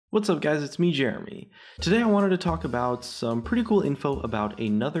What's up guys, it's me Jeremy. Today I wanted to talk about some pretty cool info about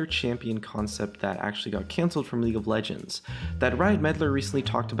another champion concept that actually got cancelled from League of Legends, that Riot Meddler recently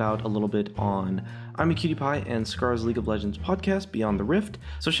talked about a little bit on I'm a Cutie Pie and Scar's League of Legends podcast, Beyond the Rift.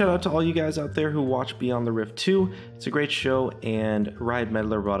 So shout out to all you guys out there who watch Beyond the Rift too. It's a great show and Riot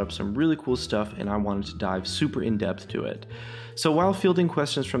Meddler brought up some really cool stuff and I wanted to dive super in depth to it. So while fielding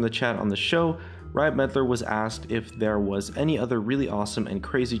questions from the chat on the show, Riot Meddler was asked if there was any other really awesome and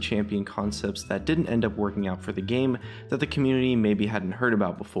crazy champion concepts that didn't end up working out for the game that the community maybe hadn't heard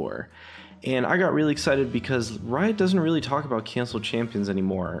about before. And I got really excited because Riot doesn't really talk about canceled champions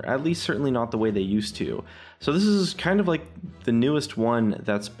anymore, at least certainly not the way they used to. So this is kind of like the newest one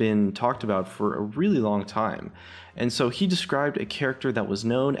that's been talked about for a really long time. And so he described a character that was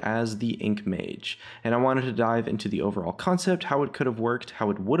known as the Ink Mage. And I wanted to dive into the overall concept, how it could have worked, how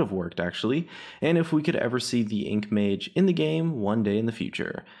it would have worked actually, and if we could ever see the Ink Mage in the game one day in the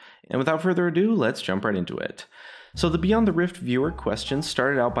future. And without further ado, let's jump right into it. So the Beyond the Rift viewer question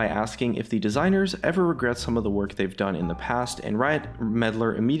started out by asking if the designers ever regret some of the work they've done in the past, and Riot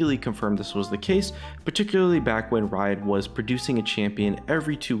Meddler immediately confirmed this was the case, particularly back when Riot was producing a champion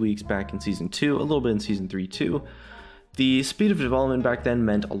every 2 weeks back in Season 2, a little bit in Season 3 too. The speed of development back then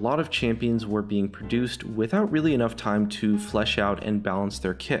meant a lot of champions were being produced without really enough time to flesh out and balance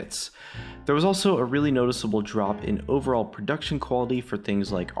their kits. There was also a really noticeable drop in overall production quality for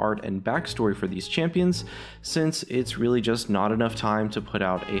things like art and backstory for these champions, since it's really just not enough time to put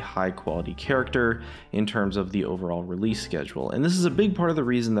out a high quality character in terms of the overall release schedule. And this is a big part of the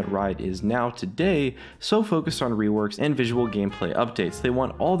reason that Riot is now today so focused on reworks and visual gameplay updates. They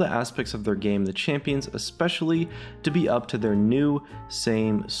want all the aspects of their game, the champions especially, to be up to their new,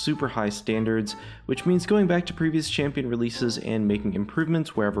 same, super high standards, which means going back to previous champion releases and making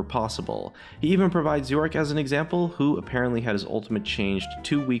improvements wherever possible. He even provides Yorick as an example, who apparently had his ultimate changed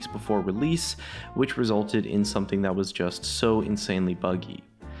 2 weeks before release, which resulted in something that was just so insanely buggy.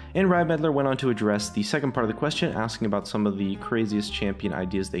 And Riot Meddler went on to address the second part of the question, asking about some of the craziest champion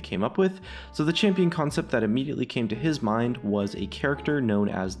ideas they came up with. So the champion concept that immediately came to his mind was a character known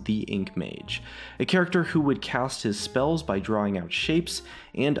as the Ink Mage, a character who would cast his spells by drawing out shapes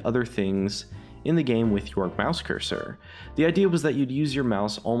and other things in the game with your mouse cursor. The idea was that you'd use your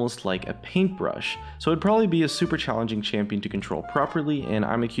mouse almost like a paintbrush, so it'd probably be a super challenging champion to control properly, and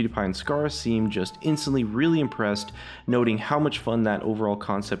I'm a Cutie Pie and Scar seemed just instantly really impressed, noting how much fun that overall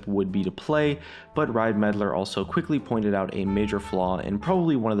concept would be to play, but Riot Meddler also quickly pointed out a major flaw and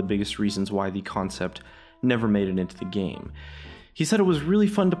probably one of the biggest reasons why the concept never made it into the game. He said it was really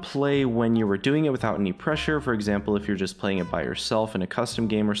fun to play when you were doing it without any pressure, for example if you're just playing it by yourself in a custom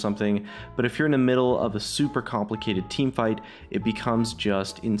game or something, but if you're in the middle of a super complicated team fight, it becomes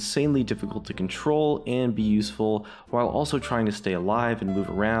just insanely difficult to control and be useful while also trying to stay alive and move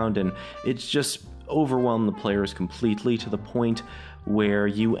around, and it's just overwhelmed the players completely to the point where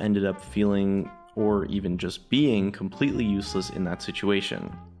you ended up feeling, or even just being, completely useless in that situation.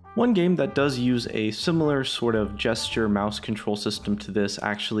 One game that does use a similar sort of gesture mouse control system to this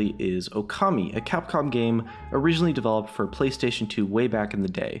actually is Okami, a Capcom game originally developed for PlayStation 2 way back in the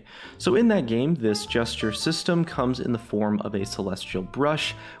day. So in that game, this gesture system comes in the form of a celestial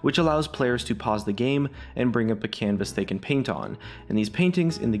brush, which allows players to pause the game and bring up a canvas they can paint on. And these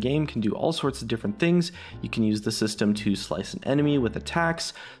paintings in the game can do all sorts of different things. You can use the system to slice an enemy with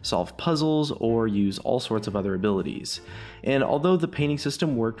attacks, solve puzzles, or use all sorts of other abilities. And although the painting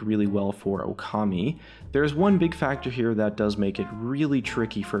system worked really well for Okami, there's one big factor here that does make it really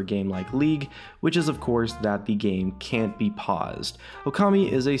tricky for a game like League, which is of course that the game can't be paused.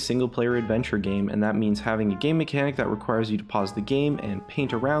 Okami is a single-player adventure game, and that means having a game mechanic that requires you to pause the game and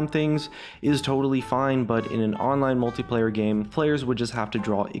paint around things is totally fine, but in an online multiplayer game, players would just have to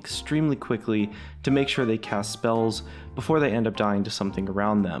draw extremely quickly to make sure they cast spells before they end up dying to something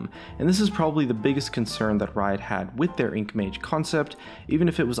around them. And this is probably the biggest concern that Riot had with their Ink Mage concept. Even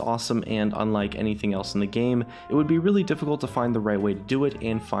if it was awesome and unlike anything else in the game, it would be really difficult to find the right way to do it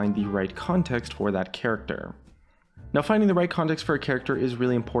and find the right context for that character. Now, finding the right context for a character is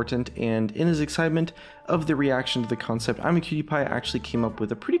really important, and in his excitement of the reaction to the concept, I'm a Cutie Pie actually came up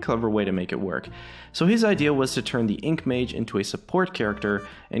with a pretty clever way to make it work. So his idea was to turn the Ink Mage into a support character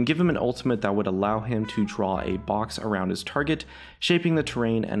and give him an ultimate that would allow him to draw a box around his target, shaping the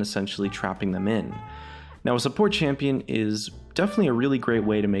terrain and essentially trapping them in. Now, a support champion is definitely a really great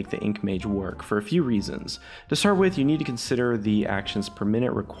way to make the Ink Mage work for a few reasons. To start with, you need to consider the actions per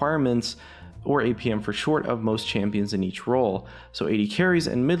minute requirements or APM for short of most champions in each role. So AD carries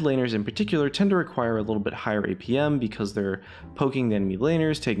and mid laners in particular tend to require a little bit higher APM because they're poking the enemy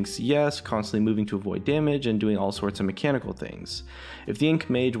laners, taking CS, constantly moving to avoid damage, and doing all sorts of mechanical things. If the Ink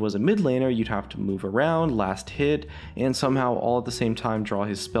Mage was a mid laner, you'd have to move around, last hit, and somehow all at the same time draw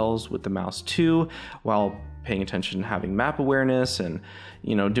his spells with the mouse too, while paying attention, having map awareness, and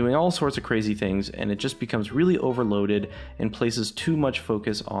doing all sorts of crazy things, and it just becomes really overloaded and places too much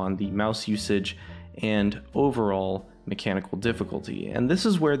focus on the mouse usage and overall mechanical difficulty. And this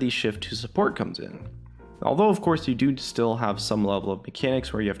is where the shift to support comes in. Although of course you do still have some level of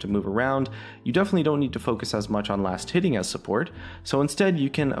mechanics where you have to move around, you definitely don't need to focus as much on last hitting as support, so instead you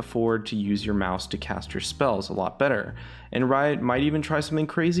can afford to use your mouse to cast your spells a lot better. And Riot might even try something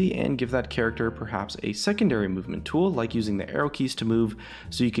crazy and give that character perhaps a secondary movement tool, like using the arrow keys to move,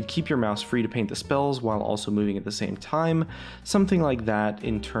 so you could keep your mouse free to paint the spells while also moving at the same time. Something like that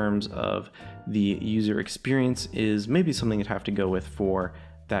in terms of the user experience is maybe something you'd have to go with for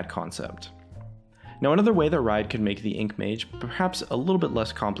that concept. Now, another way that Riot could make the Ink Mage perhaps a little bit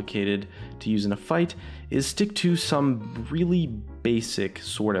less complicated to use in a fight is stick to some really basic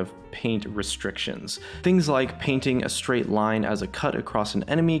sort of paint restrictions. Things like painting a straight line as a cut across an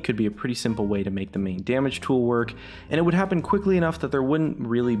enemy could be a pretty simple way to make the main damage tool work, and it would happen quickly enough that there wouldn't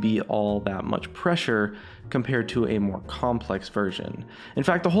really be all that much pressure compared to a more complex version. In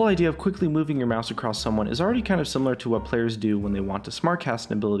fact, the whole idea of quickly moving your mouse across someone is already kind of similar to what players do when they want to smartcast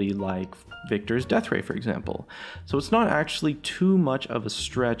an ability like Victor's Death Ray, for example. So it's not actually too much of a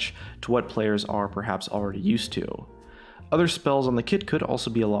stretch to what players are perhaps already used to. Other spells on the kit could also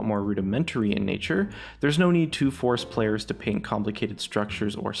be a lot more rudimentary in nature. There's no need to force players to paint complicated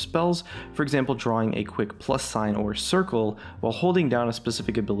structures or spells. For example, drawing a quick plus sign or circle while holding down a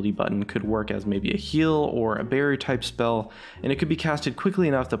specific ability button could work as maybe a heal or a barrier type spell, and it could be casted quickly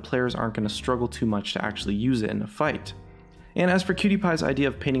enough that players aren't going to struggle too much to actually use it in a fight. And as for QtPie's idea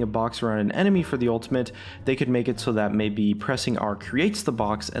of painting a box around an enemy for the ultimate, they could make it so that maybe pressing R creates the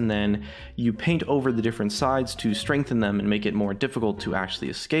box and then you paint over the different sides to strengthen them and make it more difficult to actually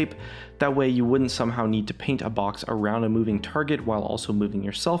escape. That way you wouldn't somehow need to paint a box around a moving target while also moving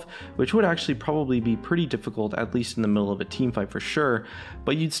yourself, which would actually probably be pretty difficult, at least in the middle of a team fight for sure,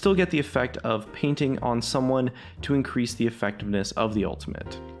 but you'd still get the effect of painting on someone to increase the effectiveness of the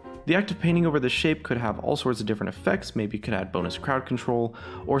ultimate. The act of painting over the shape could have all sorts of different effects. Maybe it could add bonus crowd control,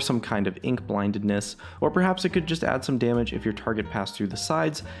 or some kind of ink blindedness, or perhaps it could just add some damage if your target passed through the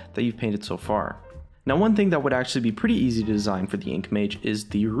sides that you've painted so far. Now, one thing that would actually be pretty easy to design for the Ink Mage is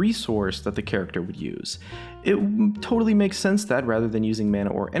the resource that the character would use. It totally makes sense that rather than using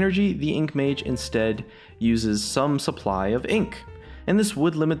mana or energy, the Ink Mage instead uses some supply of ink. And this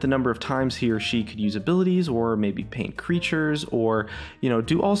would limit the number of times he or she could use abilities, or maybe paint creatures, or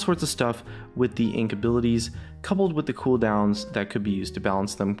do all sorts of stuff with the ink abilities, coupled with the cooldowns that could be used to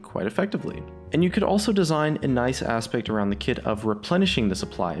balance them quite effectively. And you could also design a nice aspect around the kit of replenishing the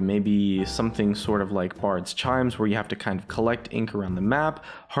supply, maybe something sort of like Bard's Chimes, where you have to kind of collect ink around the map,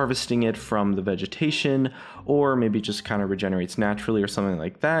 harvesting it from the vegetation, or maybe it just kind of regenerates naturally or something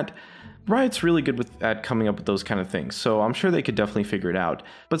like that. Riot's really good at coming up with those kind of things, so I'm sure they could definitely figure it out.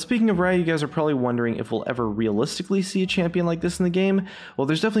 But speaking of Riot, you guys are probably wondering if we'll ever realistically see a champion like this in the game. Well,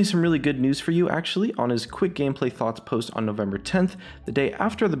 there's definitely some really good news for you, actually. On his quick gameplay thoughts post on November 10th, the day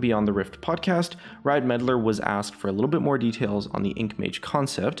after the Beyond the Rift podcast, Riot Meddler was asked for a little bit more details on the Ink Mage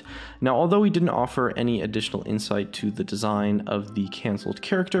concept. Now, although he didn't offer any additional insight to the design of the cancelled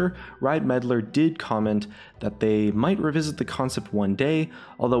character, Riot Meddler did comment that they might revisit the concept one day,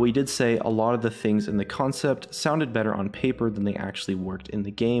 although he did say a lot of the things in the concept sounded better on paper than they actually worked in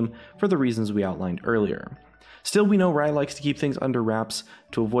the game for the reasons we outlined earlier. Still, we know Riot likes to keep things under wraps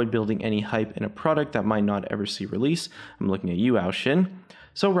to avoid building any hype in a product that might not ever see release. I'm looking at you, Aoshin.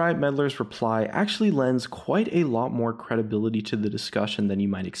 So Riot Meddler's reply actually lends quite a lot more credibility to the discussion than you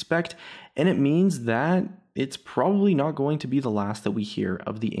might expect, and it means that it's probably not going to be the last that we hear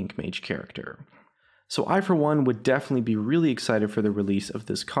of the Ink Mage character. So I, for one, would definitely be really excited for the release of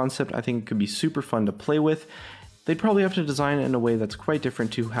this concept. I think it could be super fun to play with. They'd probably have to design it in a way that's quite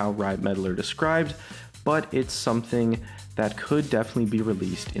different to how Riot Meddler described, but it's something that could definitely be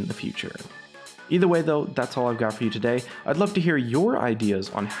released in the future. Either way though, that's all I've got for you today. I'd love to hear your ideas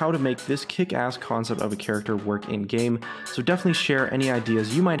on how to make this kick-ass concept of a character work in-game, so definitely share any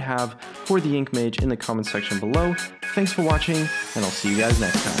ideas you might have for the Ink Mage in the comments section below. Thanks for watching, and I'll see you guys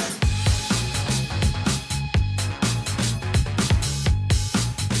next time.